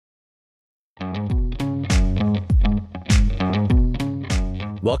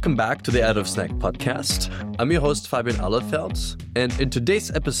Welcome back to the Out of Snack podcast. I'm your host, Fabian Allerfeld, and in today's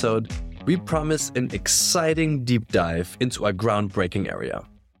episode, we promise an exciting deep dive into a groundbreaking area,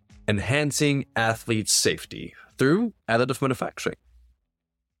 enhancing athletes' safety through additive manufacturing.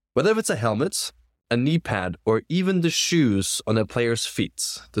 Whether it's a helmet, a knee pad, or even the shoes on a player's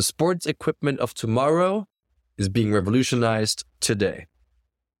feet, the sports equipment of tomorrow is being revolutionized today.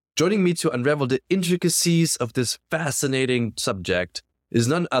 Joining me to unravel the intricacies of this fascinating subject is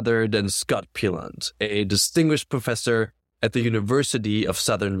none other than Scott Peeland, a distinguished professor at the University of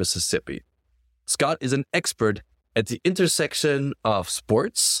Southern Mississippi. Scott is an expert at the intersection of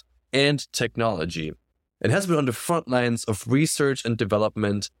sports and technology and has been on the front lines of research and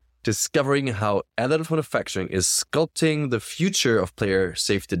development, discovering how additive manufacturing is sculpting the future of player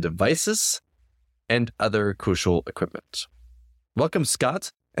safety devices and other crucial equipment. Welcome,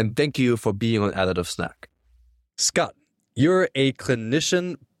 Scott, and thank you for being on Additive Snack. Scott, you're a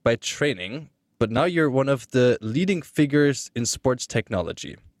clinician by training, but now you're one of the leading figures in sports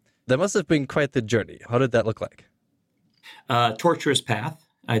technology. That must have been quite the journey. How did that look like? Torturous path,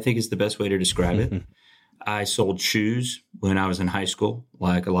 I think is the best way to describe it. I sold shoes when I was in high school,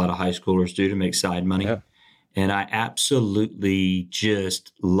 like a lot of high schoolers do, to make side money. Yeah. And I absolutely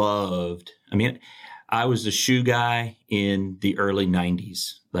just loved, I was the shoe guy in the early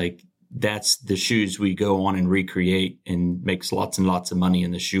 90s. Like, that's the shoes we go on and recreate and makes lots and lots of money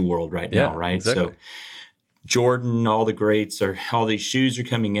in the shoe world right now, right? Exactly. So Jordan, all the greats, all these shoes are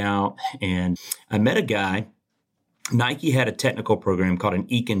coming out. And I met a guy, Nike had a technical program called an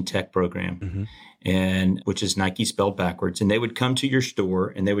Econ Tech program, and which is Nike spelled backwards. And they would come to your store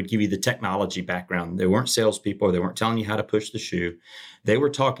and they would give you the technology background. They weren't salespeople. They weren't telling you how to push the shoe. They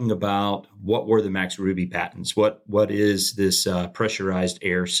were talking about what were the Max Ruby patents, what is this pressurized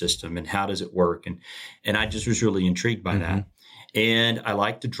air system, and how does it work? And I just was really intrigued by that. And I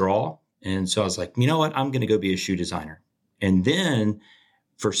like to draw. And so I was like, you know what? I'm going to go be a shoe designer. And then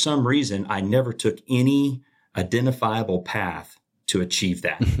for some reason, I never took any identifiable path to achieve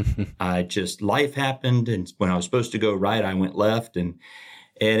that. Life happened. And when I was supposed to go right, I went left. And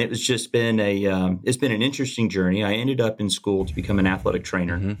it was just been it's been an interesting journey. I ended up in school to become an athletic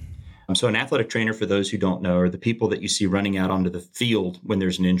trainer. So an athletic trainer, for those who don't know, are the people that you see running out onto the field when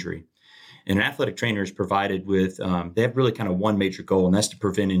there's an injury. And an athletic trainer is provided with, they have really kind of one major goal, and that's to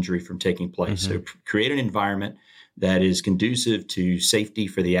prevent injury from taking place. So create an environment that is conducive to safety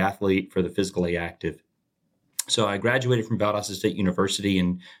for the athlete, for the physically active. So I graduated from Valdosta State University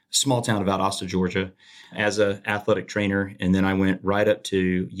in a small town of Valdosta, Georgia, as an athletic trainer. And then I went right up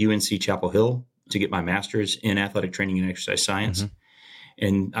to UNC Chapel Hill to get my master's in athletic training and exercise science.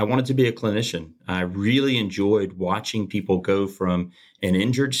 And I wanted to be a clinician. I really enjoyed watching people go from an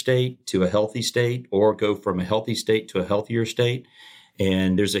injured state to a healthy state, or go from a healthy state to a healthier state.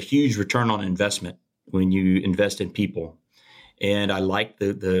 And there's a huge return on investment when you invest in people. And I like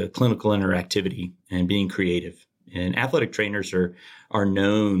the clinical interactivity and being creative. And athletic trainers are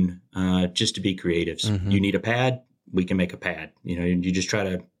known just to be creatives. You need a pad, we can make a pad. You just try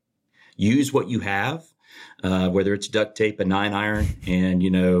to use what you have, whether it's duct tape, a 9-iron, and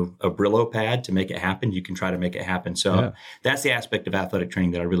a Brillo pad to make it happen. You can try to make it happen. So that's the aspect of athletic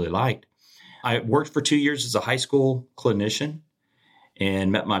training that I really liked. I worked for 2 years as a high school clinician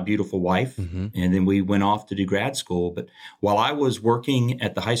and met my beautiful wife. And then we went off to do grad school. But while I was working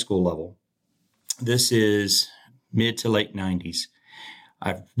at the high school level, this is mid to late 90s,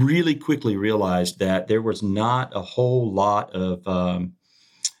 I really quickly realized that there was not a whole lot of,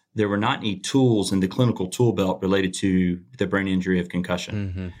 there were not any tools in the clinical tool belt related to the brain injury of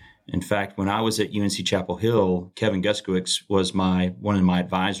concussion. In fact, when I was at UNC Chapel Hill, Kevin Guskiewicz was one of my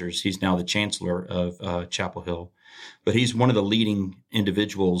advisors. He's now the chancellor of Chapel Hill. But he's one of the leading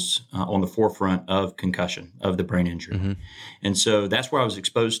individuals on the forefront of concussion, of the brain injury. And so that's where I was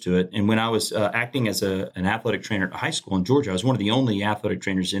exposed to it. And when I was acting as an athletic trainer at high school in Georgia, I was one of the only athletic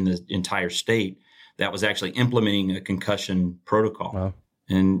trainers in the entire state that was actually implementing a concussion protocol. Wow.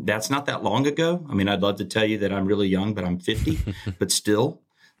 And that's not that long ago. I'd love to tell you that I'm really young, but I'm 50. But still,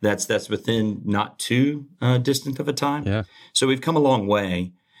 that's within not too distant of a time. Yeah. So we've come a long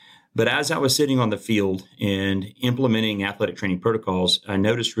way. But as I was sitting on the field and implementing athletic training protocols, I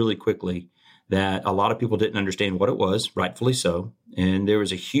noticed really quickly that a lot of people didn't understand what it was, rightfully so. And there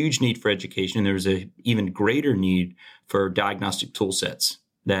was a huge need for education, and there was a even greater need for diagnostic tool sets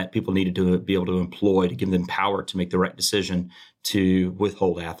that people needed to be able to employ to give them power to make the right decision to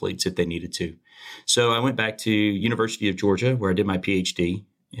withhold athletes if they needed to. So I went back to University of Georgia, where I did my PhD,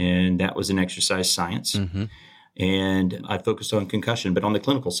 and that was in exercise science. And I focused on concussion, but on the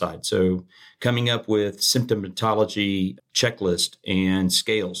clinical side. So coming up with symptomatology checklist and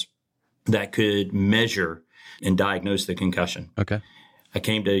scales that could measure and diagnose the concussion. Okay. I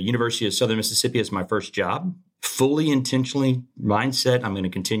came to University of Southern Mississippi as my first job, fully intentionally mindset, I'm going to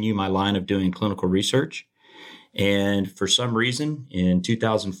continue my line of doing clinical research. And for some reason, in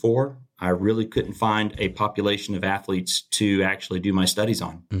 2004, I really couldn't find a population of athletes to actually do my studies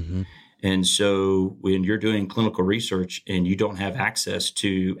on. Mm-hmm. And so when you're doing clinical research and you don't have access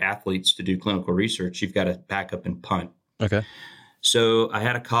to athletes to do clinical research, you've got to back up and punt. Okay. So I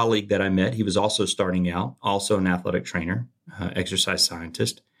had a colleague that I met. He was also starting out, also an athletic trainer, exercise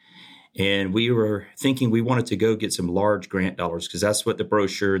scientist. And we were thinking we wanted to go get some large grant dollars because that's what the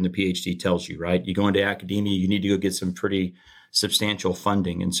brochure and the PhD tells you, right? You go into academia, you need to go get some pretty substantial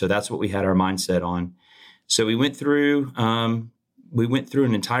funding. And so that's what we had our mindset on. So we went through an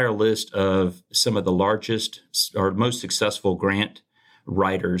entire list of some of the largest or most successful grant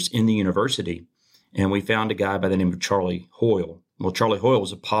writers in the university. And we found a guy by the name of Charlie Hoyle. Well, Charlie Hoyle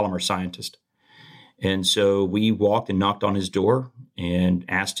was a polymer scientist. And so we walked and knocked on his door and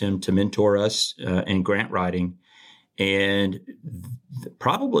asked him to mentor us in grant writing. And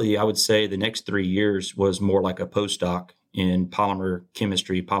probably, I would say, the next 3 years was more like a postdoc in polymer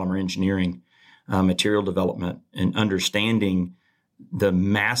chemistry, polymer engineering, material development, and understanding the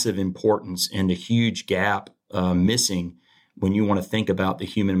massive importance and the huge gap missing when you want to think about the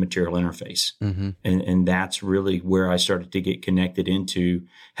human material interface. Mm-hmm. And that's really where I started to get connected into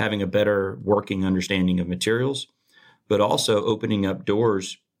having a better working understanding of materials, but also opening up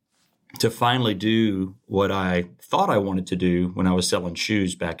doors to finally do what I thought I wanted to do when I was selling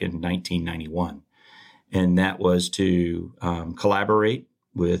shoes back in 1991. And that was to collaborate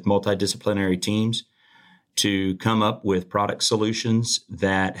with multidisciplinary teams to come up with product solutions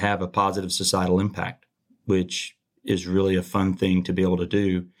that have a positive societal impact, which is really a fun thing to be able to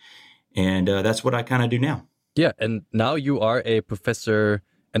do. And that's what I kind of do now. Yeah. And now you are a professor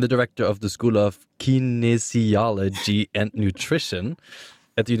and the director of the School of Kinesiology and Nutrition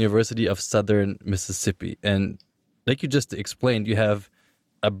at the University of Southern Mississippi. And like you just explained, you have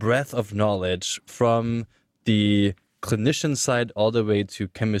a breadth of knowledge from the clinician side all the way to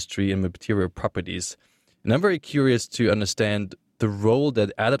chemistry and material properties. And I'm very curious to understand the role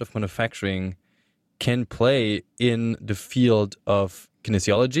that additive manufacturing can play in the field of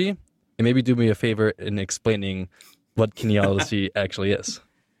kinesiology. And maybe do me a favor in explaining what kinesiology actually is.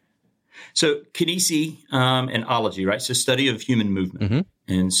 So kinesi and ology, right? So study of human movement.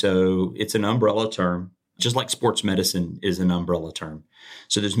 Mm-hmm. And so it's an umbrella term, just like sports medicine is an umbrella term.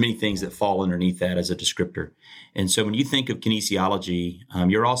 So there's many things that fall underneath that as a descriptor. And so when you think of kinesiology,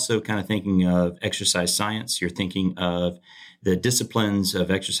 you're also kind of thinking of exercise science. You're thinking of the disciplines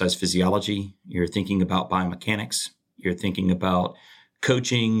of exercise physiology. You're thinking about biomechanics. You're thinking about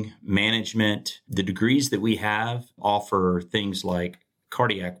coaching, management. The degrees that we have offer things like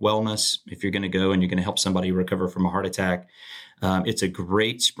cardiac wellness. If you're going to go and you're going to help somebody recover from a heart attack, it's a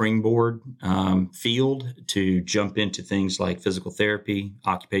great springboard field to jump into things like physical therapy,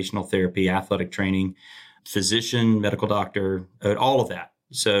 occupational therapy, athletic training, physician, medical doctor, all of that.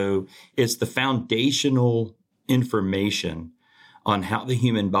 So it's the foundational information on how the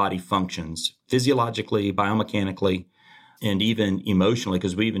human body functions physiologically, biomechanically, and even emotionally,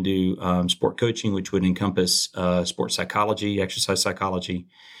 because we even do sport coaching, which would encompass sport psychology, exercise psychology.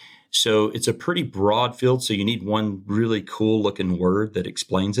 So it's a pretty broad field. So you need one really cool looking word that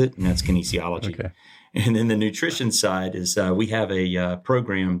explains it, and that's kinesiology. Okay. And then the nutrition side is we have a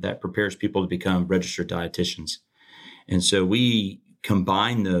program that prepares people to become registered dietitians. And so we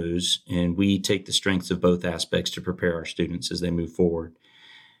combine those and we take the strengths of both aspects to prepare our students as they move forward.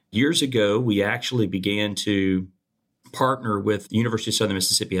 Years ago, we actually began to partner with the University of Southern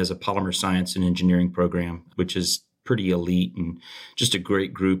Mississippi has a polymer science and engineering program, which is pretty elite and just a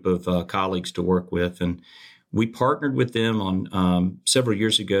great group of colleagues to work with. And we partnered with them on several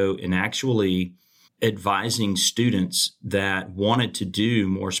years ago in actually advising students that wanted to do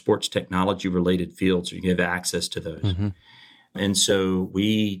more sports technology related fields, or you have access to those. Mm-hmm. And so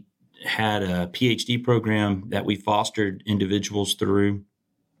we had a PhD program that we fostered individuals through,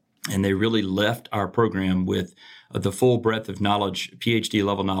 and they really left our program with the full breadth of knowledge, PhD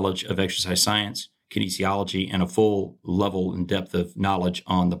level knowledge of exercise science, kinesiology, and a full level and depth of knowledge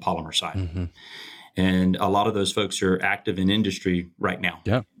on the polymer side. Mm-hmm. And a lot of those folks are active in industry right now.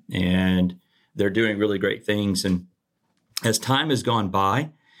 Yeah. And they're doing really great things. And as time has gone by,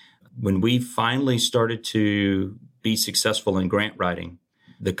 when we finally started to be successful in grant writing,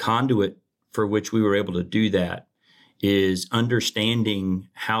 the conduit for which we were able to do that is understanding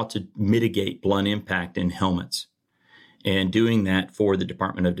how to mitigate blunt impact in helmets and doing that for the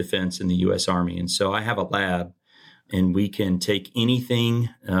Department of Defense and the U.S. Army. And so I have a lab, and we can take anything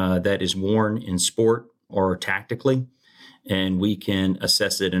that is worn in sport or tactically, and we can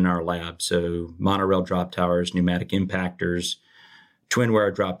assess it in our lab. So monorail drop towers, pneumatic impactors, twin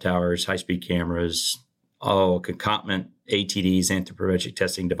wire drop towers, high-speed cameras, concomitant ATDs, anthropometric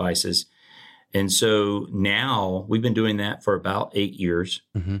testing devices. And so now we've been doing that for about 8 years.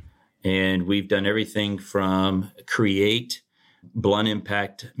 Mm-hmm. And we've done everything from create blunt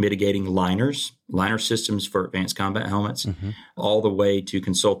impact mitigating liner systems for advanced combat helmets, mm-hmm. all the way to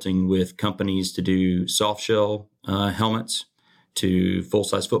consulting with companies to do soft shell helmets, to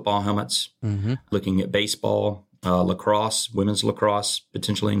full-size football helmets, mm-hmm. looking at baseball, lacrosse, women's lacrosse,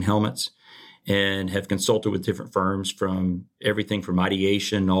 potentially in helmets, and have consulted with different firms from everything from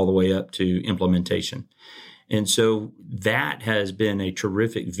ideation all the way up to implementation. And so that has been a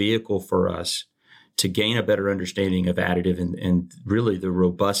terrific vehicle for us to gain a better understanding of additive and really the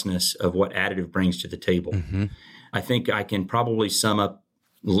robustness of what additive brings to the table. Mm-hmm. I think I can probably sum up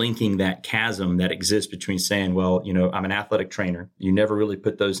linking that chasm that exists between saying, well, I'm an athletic trainer. You never really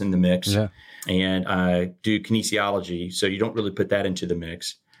put those in the mix. Yeah. And I do kinesiology, so you don't really put that into the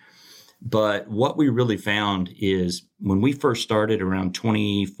mix. But what we really found is when we first started around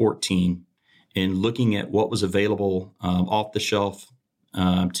 2014 and looking at what was available off the shelf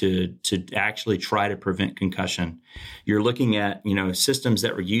to actually try to prevent concussion, you're looking at systems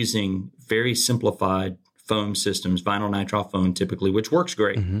that were using very simplified foam systems, vinyl nitrile foam typically, which works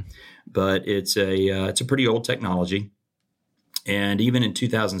great, mm-hmm. but it's a pretty old technology. And even in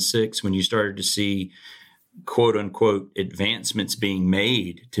 2006, when you started to see quote unquote advancements being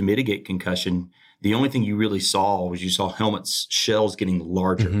made to mitigate concussion, the only thing you really saw was helmets shells getting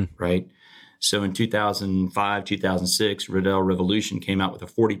larger, mm-hmm. right? So in 2005, 2006, Riddell Revolution came out with a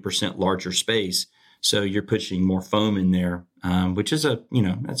 40% larger space. So you're pushing more foam in there, which is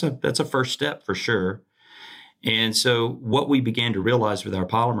that's a first step for sure. And so what we began to realize with our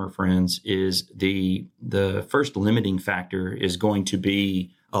polymer friends is the first limiting factor is going to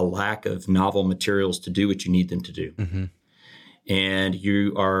be a lack of novel materials to do what you need them to do. Mm-hmm. And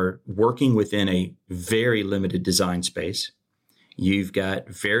you are working within a very limited design space. You've got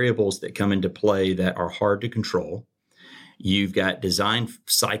variables that come into play that are hard to control. You've got design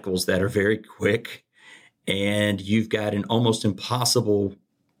cycles that are very quick, and you've got an almost impossible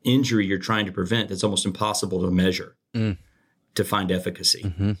injury you're trying to prevent that's almost impossible to measure to find efficacy.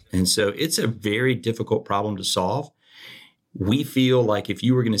 Mm-hmm. And so it's a very difficult problem to solve. We feel like if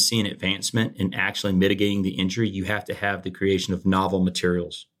you were going to see an advancement in actually mitigating the injury, you have to have the creation of novel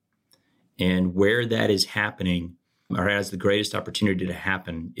materials. And where that is happening or has the greatest opportunity to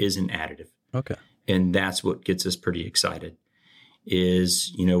happen is in additive. Okay. And that's what gets us pretty excited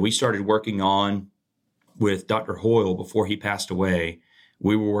is, we started working on with Dr. Hoyle before he passed away.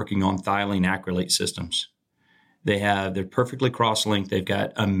 We were working on thylene acrylate systems. They're perfectly cross-linked. They've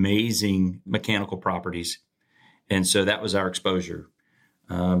got amazing mechanical properties. And so that was our exposure.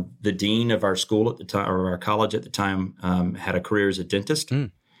 The dean of our school at the time, or our college at the time, had a career as a dentist.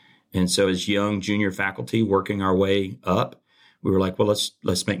 Mm. And so as young junior faculty working our way up, we were like, well,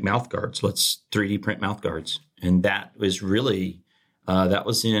 let's make mouth guards. Let's 3D print mouth guards. And that was really, that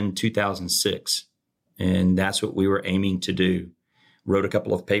was in 2006. And that's what we were aiming to do. Wrote a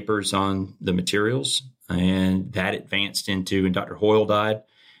couple of papers on the materials, and that advanced into, and Dr. Hoyle died,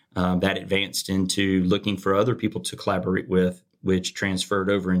 that advanced into looking for other people to collaborate with, which transferred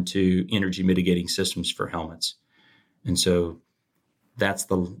over into energy mitigating systems for helmets. And so that's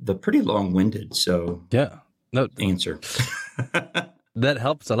the pretty long-winded answer. That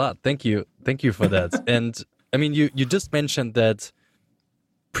helps a lot. Thank you for that. And I mean, you just mentioned that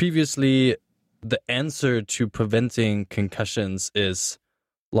previously the answer to preventing concussions is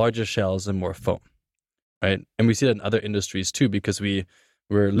larger shells and more foam, right? And we see that in other industries too, because we're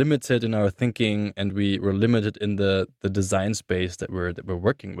limited in our thinking and we were limited in the design space that we're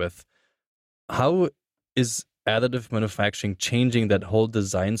working with. How is additive manufacturing changing that whole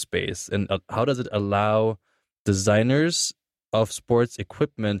design space, and how does it allow designers of sports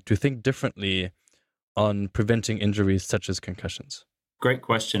equipment to think differently on preventing injuries such as concussions? Great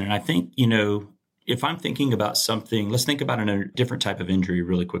question. And I think, if I'm thinking about something, let's think about a different type of injury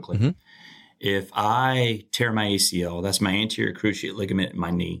really quickly. Mm-hmm. If I tear my ACL, that's my anterior cruciate ligament in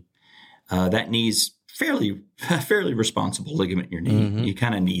my knee. That knee's fairly responsible ligament in your knee. Mm-hmm. You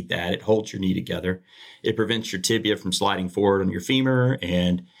kind of need that. It holds your knee together. It prevents your tibia from sliding forward on your femur.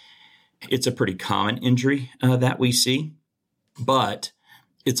 And it's a pretty common injury that we see. But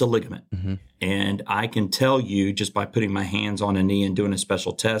It's a ligament. And I can tell you just by putting my hands on a knee and doing a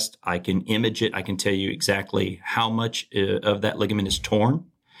special test, I can image it. I can tell you exactly how much of that ligament is torn,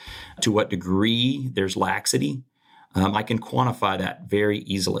 to what degree there's laxity. I can quantify that very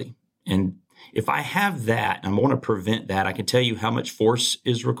easily. And if I have that and I want to prevent that, I can tell you how much force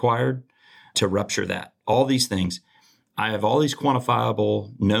is required to rupture that. All these things. I have all these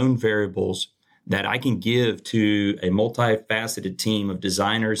quantifiable known variables that I can give to a multifaceted team of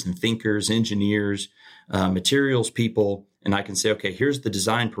designers and thinkers, engineers, materials people, and I can say, okay, here's the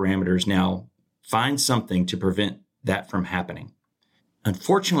design parameters. Now find something to prevent that from happening.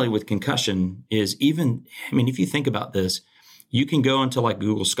 Unfortunately, with concussion is if you think about this, you can go into like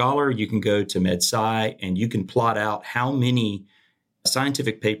Google Scholar, you can go to MedSci, and you can plot out how many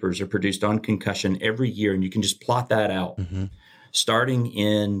scientific papers are produced on concussion every year, and you can just plot that out. Starting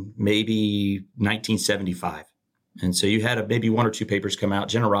in maybe 1975. And so you had maybe one or two papers come out.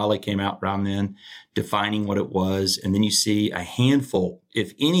 Generali came out around then defining what it was. And then you see a handful,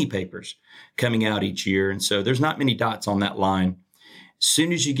 if any, papers coming out each year. And so there's not many dots on that line. As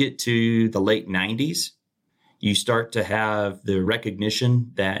soon as you get to the late 90s, you start to have the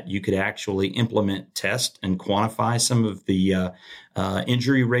recognition that you could actually implement, test, and quantify some of the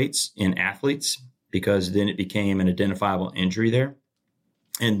injury rates in athletes, because then it became an identifiable injury there.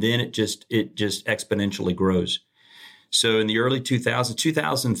 And then it just exponentially grows. So in the early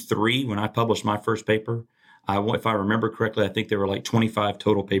 2003, when I published my first paper, if I remember correctly, I think there were like 25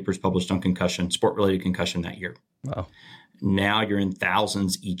 total papers published on concussion, sport-related concussion that year. Wow. Now you're in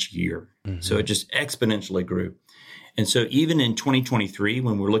thousands each year. So it just exponentially grew. And so even in 2023,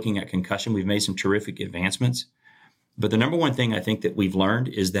 when we're looking at concussion, we've made some terrific advancements. But the number one thing I think that we've learned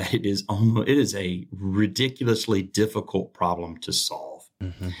is that it is a ridiculously difficult problem to solve.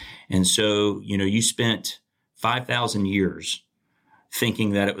 And so, you spent 5,000 years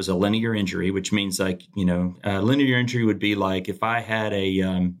thinking that it was a linear injury, which means a linear injury would be like if I had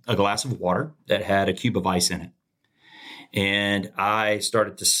a glass of water that had a cube of ice in it, and I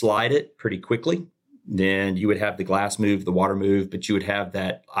started to slide it pretty quickly. Then you would have the glass move, the water move, but you would have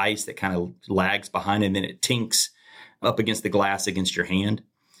that ice that kind of lags behind, and then it tinks up against the glass against your hand.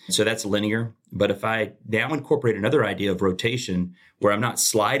 So that's linear. But if I now incorporate another idea of rotation, where I'm not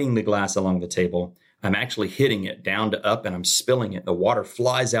sliding the glass along the table, I'm actually hitting it down to up and I'm spilling it. The water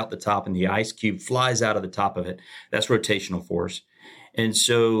flies out the top and the ice cube flies out of the top of it. That's rotational force. And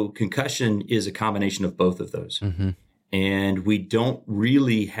so concussion is a combination of both of those. And we don't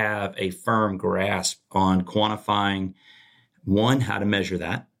really have a firm grasp on quantifying, one, how to measure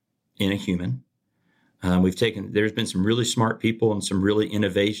that in a human. There's been some really smart people and some really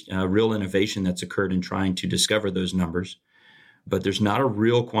real innovation that's occurred in trying to discover those numbers, but there's not a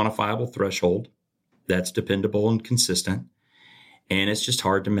real quantifiable threshold that's dependable and consistent, and it's just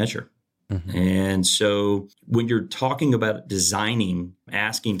hard to measure. And so when you're talking about designing,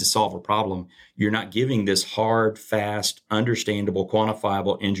 asking to solve a problem, you're not giving this hard, fast, understandable,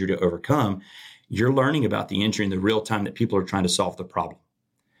 quantifiable injury to overcome. You're learning about the injury in the real time that people are trying to solve the problem.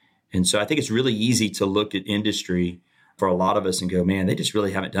 And so I think it's really easy to look at industry for a lot of us and go, man, they just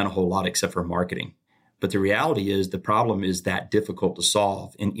really haven't done a whole lot except for marketing. But the reality is the problem is that difficult to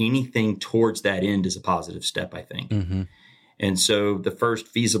solve, and anything towards that end is a positive step, I think. And so the first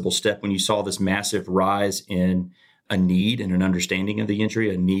feasible step, when you saw this massive rise in a need and an understanding of the injury,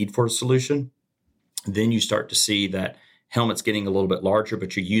 a need for a solution, then you start to see that helmet's getting a little bit larger,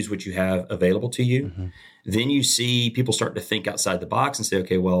 but you use what you have available to you. Then you see people start to think outside the box and say,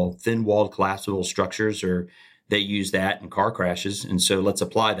 okay, well, thin-walled collapsible structures, or they use that in car crashes. And so let's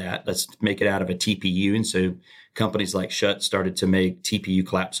apply that. Let's make it out of a TPU. And so companies like Schutt started to make TPU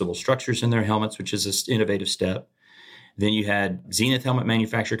collapsible structures in their helmets, which is an innovative step. Then you had Zenith helmet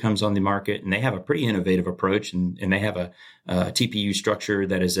manufacturer comes on the market, and they have a pretty innovative approach, and they have a TPU structure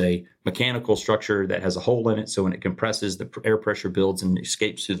that is a mechanical structure that has a hole in it. So when it compresses, the air pressure builds and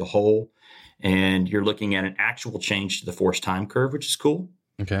escapes through the hole. And you're looking at an actual change to the force time curve, which is cool.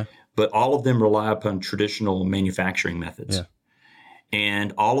 Okay. But all of them rely upon traditional manufacturing methods. Yeah.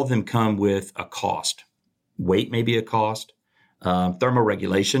 And all of them come with a cost. Weight may be a cost.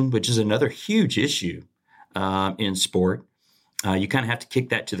 Thermoregulation, which is another huge issue in sport. You kind of have to kick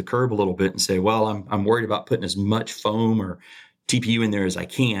that to the curb a little bit and say, well, I'm worried about putting as much foam or TPU in there as I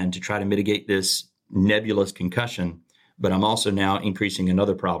can to try to mitigate this nebulous concussion. But I'm also now increasing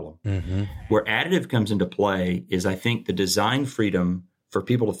another problem. Where additive comes into play is, I think, the design freedom for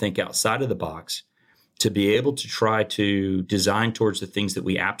people to think outside of the box, to be able to try to design towards the things that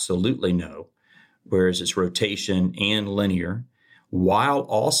we absolutely know, whereas it's rotation and linear, while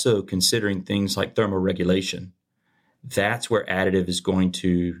also considering things like thermoregulation. that's where additive is going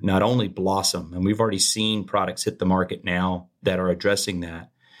to not only blossom, and we've already seen products hit the market now that are addressing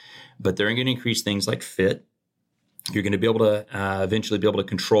that, but they're going to increase things like fit. You're going to be able to eventually be able to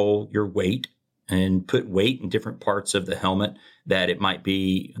control your weight and put weight in different parts of the helmet that it might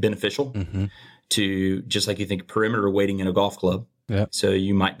be beneficial to, just like you think perimeter weighting in a golf club. Yeah. So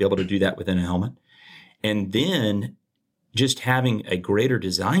you might be able to do that within a helmet. And then just having a greater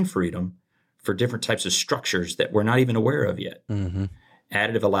design freedom for different types of structures that we're not even aware of yet.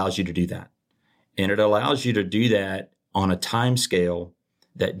 Additive allows you to do that. And it allows you to do that on a time scale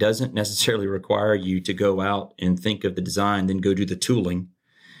that doesn't necessarily require you to go out and think of the design, then go do the tooling,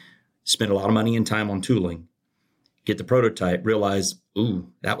 spend a lot of money and time on tooling, get the prototype, realize,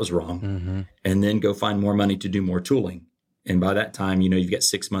 ooh, that was wrong, and then go find more money to do more tooling. And by that time, you've got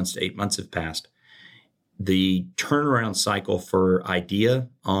 6 months to 8 months have passed. The turnaround cycle for idea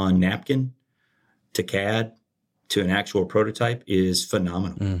on napkin to CAD to an actual prototype is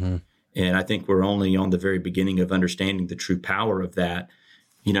phenomenal. And I think we're only on the very beginning of understanding the true power of that.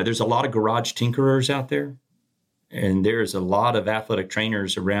 There's a lot of garage tinkerers out there, and there's a lot of athletic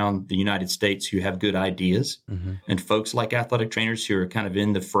trainers around the United States who have good ideas, and folks like athletic trainers who are kind of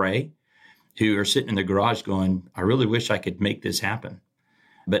in the fray, who are sitting in the garage going, I really wish I could make this happen.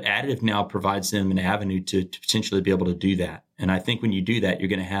 But additive now provides them an avenue to potentially be able to do that. And I think when you do that, you're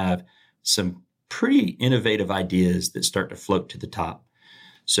going to have some pretty innovative ideas that start to float to the top.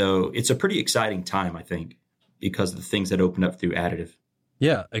 So it's a pretty exciting time, I think, because of the things that open up through additive.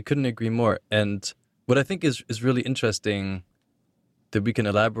 Yeah, I couldn't agree more. And what I think is really interesting that we can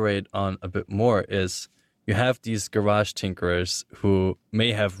elaborate on a bit more is you have these garage tinkerers who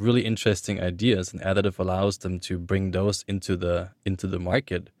may have really interesting ideas, and additive allows them to bring those into the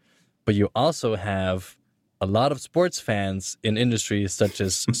market. But you also have a lot of sports fans in industries such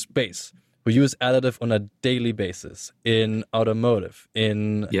as space who use additive on a daily basis, in automotive,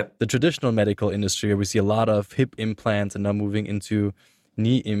 in the traditional medical industry, where we see a lot of hip implants and now moving into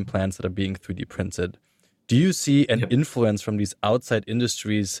knee implants that are being 3D printed. Do you see an influence from these outside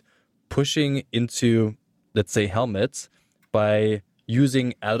industries pushing into, let's say, helmets by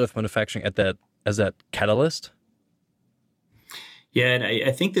using additive manufacturing as that catalyst? Yeah, and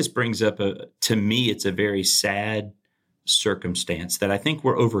I think this brings up, to me, it's a very sad circumstance that I think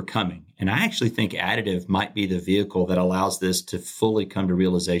we're overcoming. And I actually think additive might be the vehicle that allows this to fully come to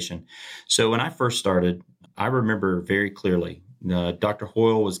realization. So when I first started, I remember very clearly, Dr.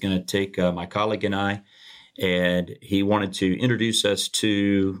 Hoyle was going to take my colleague and I, and he wanted to introduce us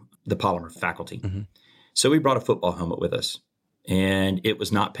to the polymer faculty. So we brought a football helmet with us, and it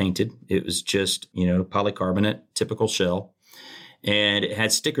was not painted. It was just, polycarbonate, typical shell, and it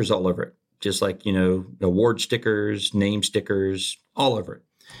had stickers all over it, just like, award stickers, name stickers, all over it.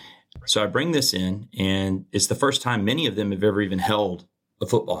 So I bring this in, and it's the first time many of them have ever even held a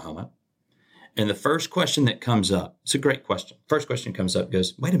football helmet. And the first question that comes up, it's a great question. First question comes up,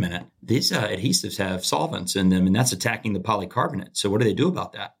 goes, wait a minute, these adhesives have solvents in them, and that's attacking the polycarbonate. So what do they do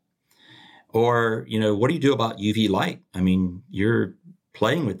about that? Or, what do you do about UV light? I mean, you're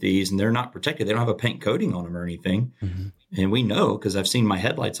playing with these and they're not protected. They don't have a paint coating on them or anything. And we know, because I've seen my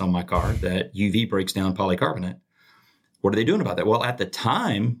headlights on my car, that UV breaks down polycarbonate. What are they doing about that? Well, at the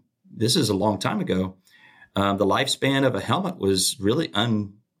time, this is a long time ago, the lifespan of a helmet was really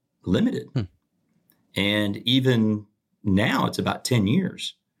unlimited. And even now, it's about 10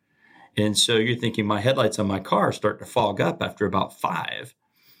 years. And so you're thinking my headlights on my car start to fog up after about 5.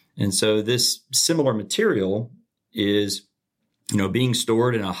 And so this similar material is, being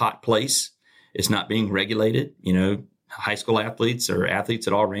stored in a hot place. It's not being regulated. High school athletes or athletes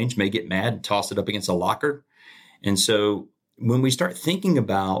at all range may get mad and toss it up against a locker. And so when we start thinking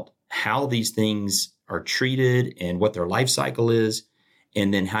about how these things are treated and what their life cycle is,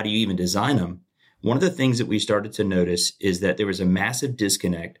 and then how do you even design them, one of the things that we started to notice is that there was a massive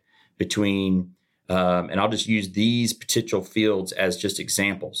disconnect between, and I'll just use these potential fields as just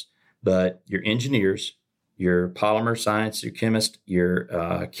examples, but your engineers, your polymer science, your chemist,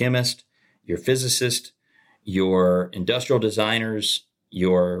 your physicist, your industrial designers,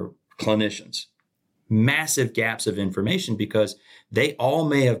 your clinicians. Massive gaps of information because they all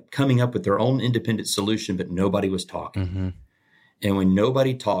may have coming up with their own independent solution, but nobody was talking. And when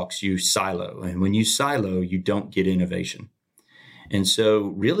nobody talks, you silo. And when you silo, you don't get innovation. And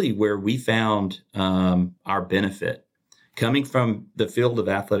so really where we found our benefit coming from the field of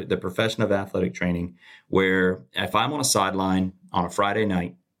athletic, the profession of athletic training, where if I'm on a sideline on a Friday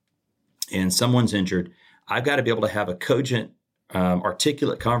night and someone's injured, I've got to be able to have a cogent,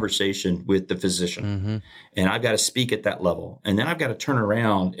 articulate conversation with the physician. And I've got to speak at that level. And then I've got to turn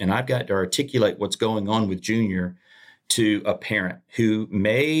around and I've got to articulate what's going on with Junior to a parent who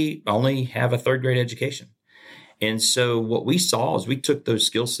may only have a third grade education. And so what we saw is we took those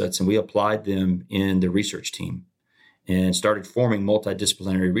skill sets and we applied them in the research team and started forming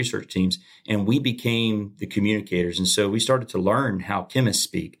multidisciplinary research teams. And we became the communicators. And so we started to learn how chemists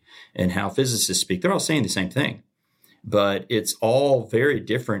speak and how physicists speak. They're all saying the same thing, but it's all very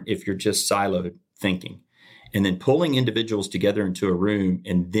different if you're just siloed thinking. And then pulling individuals together into a room,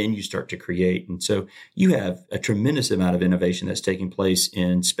 and then you start to create. And so you have a tremendous amount of innovation that's taking place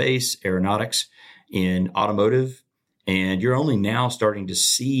in space, aeronautics, in automotive. And you're only now starting to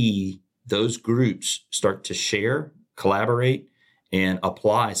see those groups start to share, collaborate, and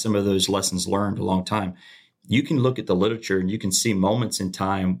apply some of those lessons learned a long time. You can look at the literature and you can see moments in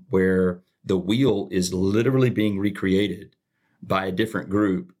time where the wheel is literally being recreated by a different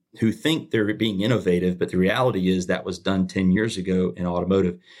group who think they're being innovative, but the reality is that was done 10 years ago in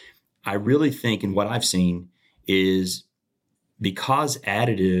automotive. I really think, and what I've seen is because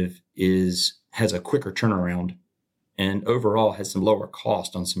additive has a quicker turnaround and overall has some lower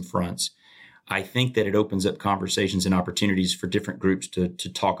cost on some fronts, I think that it opens up conversations and opportunities for different groups to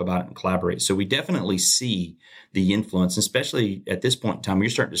talk about it and collaborate. So we definitely see the influence, especially at this point in time, you're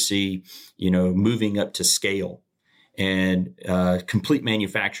starting to see, moving up to scale. And complete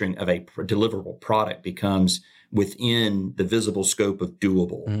manufacturing of a deliverable product becomes within the visible scope of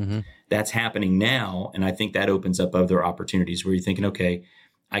doable. Mm-hmm. That's happening now. And I think that opens up other opportunities where you're thinking, okay,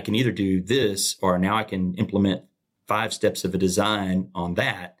 I can either do this or now I can implement 5 steps of a design on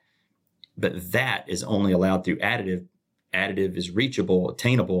that. But that is only allowed through additive. Additive is reachable,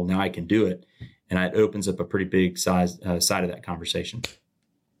 attainable. Now I can do it. And it opens up a pretty big side of that conversation.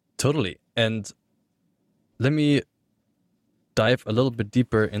 Totally. And let me dive a little bit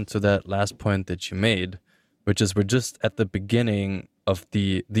deeper into that last point that you made, which is we're just at the beginning of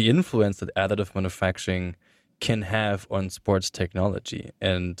the influence that additive manufacturing can have on sports technology.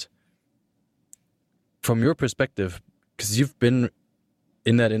 And from your perspective, because you've been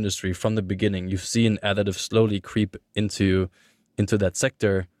in that industry from the beginning, you've seen additive slowly creep into that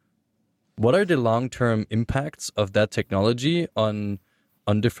sector. What are the long-term impacts of that technology on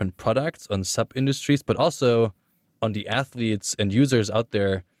different products, on sub-industries, but also on the athletes and users out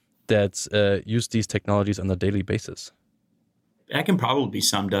there that use these technologies on a daily basis? That can probably be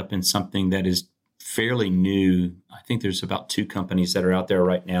summed up in something that is fairly new. I think there's about 2 companies that are out there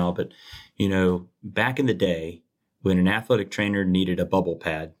right now. But, back in the day when an athletic trainer needed a bubble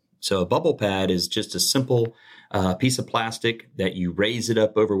pad. So a bubble pad is just a simple piece of plastic that you raise it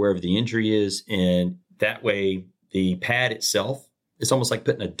up over wherever the injury is. And that way the pad itself, it's almost like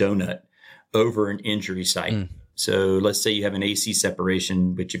putting a donut over an injury site. Mm. So let's say you have an AC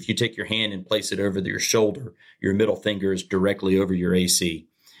separation, which if you take your hand and place it over your shoulder, your middle finger is directly over your AC.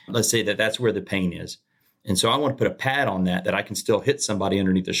 Let's say that's where the pain is. And so I want to put a pad on that I can still hit somebody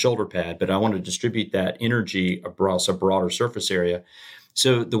underneath the shoulder pad, but I want to distribute that energy across a broader surface area.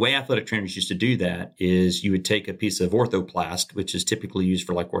 So the way athletic trainers used to do that is you would take a piece of orthoplast, which is typically used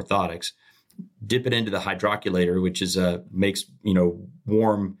for like orthotics, dip it into the hydroculator, which is makes,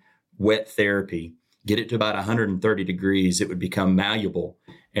 warm, wet therapy. Get it to about 130 degrees, it would become malleable.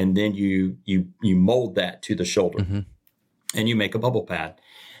 And then you mold that to the shoulder, mm-hmm. and you make a bubble pad.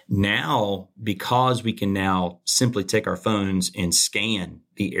 Now, because we can now simply take our phones and scan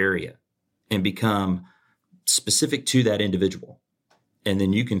the area and become specific to that individual, and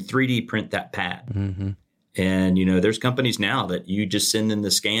then you can 3D print that pad. Mm-hmm. And, there's companies now that you just send them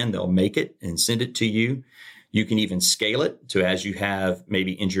the scan, they'll make it and send it to you. You can even scale it to as you have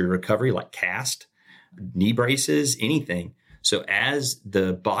maybe injury recovery, like cast, knee braces, anything. So as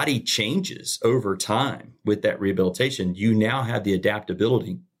the body changes over time with that rehabilitation, you now have the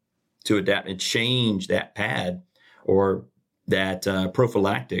adaptability to adapt and change that pad or that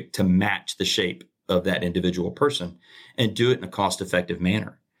prophylactic to match the shape of that individual person and do it in a cost-effective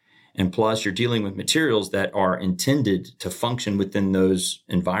manner. And plus, you're dealing with materials that are intended to function within those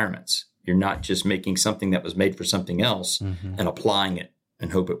environments. You're not just making something that was made for something else, mm-hmm. and applying it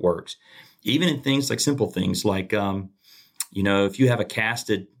and hope it works. Even in things like simple things like, if you have a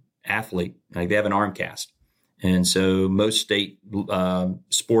casted athlete, like they have an arm cast. And so most state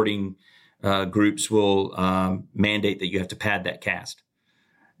sporting groups will mandate that you have to pad that cast.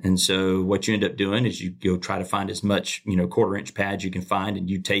 And so what you end up doing is you go try to find as much, 1/4-inch pads you can find, and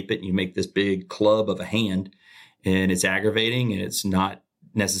you tape it and you make this big club of a hand, and it's aggravating and it's not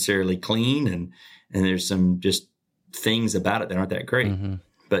necessarily clean. And there's some just things about it that aren't that great. Mm-hmm.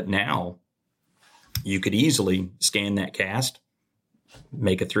 But now you could easily scan that cast,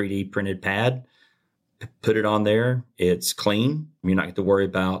 make a 3D printed pad, put it on there. It's clean. You're not going to worry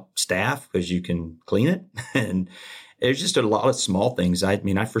about staff because you can clean it. And there's just a lot of small things.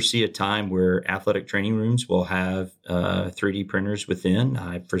 I foresee a time where athletic training rooms will have 3D printers within.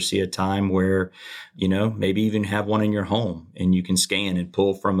 I foresee a time where, maybe even have one in your home and you can scan and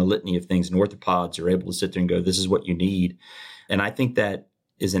pull from a litany of things. And orthopods are able to sit there and go, this is what you need. And I think that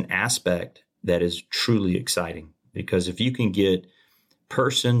is an aspect that is truly exciting, because if you can get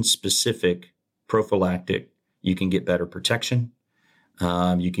person-specific prophylactic, you can get better protection.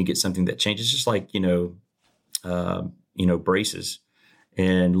 You can get something that changes, just like, braces,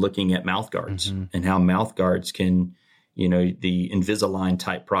 and looking at mouth guards and how mouth guards can, the Invisalign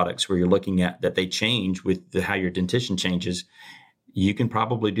type products where you're looking at that they change with how your dentition changes. You can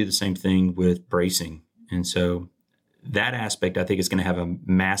probably do the same thing with bracing. And so that aspect, I think, is going to have a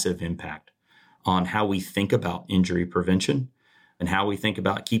massive impact on how we think about injury prevention and how we think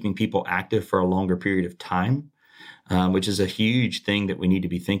about keeping people active for a longer period of time, which is a huge thing that we need to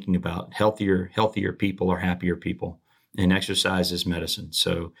be thinking about. Healthier people are happier people, and exercise is medicine.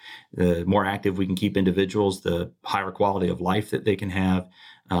 So the more active we can keep individuals, the higher quality of life that they can have,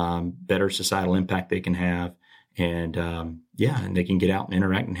 better societal impact they can have, and and they can get out and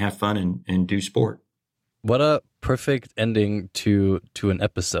interact and have fun and do sport. What a perfect ending to an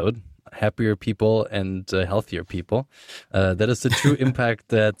episode. Happier people and healthier people. That is the true impact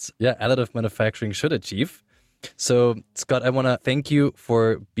that additive manufacturing should achieve. So, Scott, I want to thank you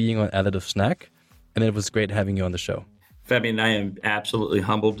for being on Additive Snack, and it was great having you on the show. Fabian, I am absolutely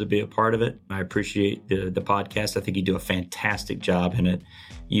humbled to be a part of it. I appreciate the podcast. I think you do a fantastic job in it.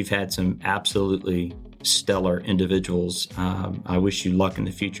 You've had some absolutely stellar individuals. I wish you luck in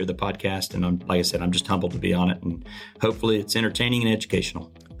the future of the podcast. And like I said, I'm just humbled to be on it. And hopefully it's entertaining and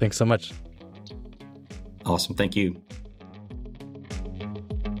educational. Thanks so much. Awesome. Thank you.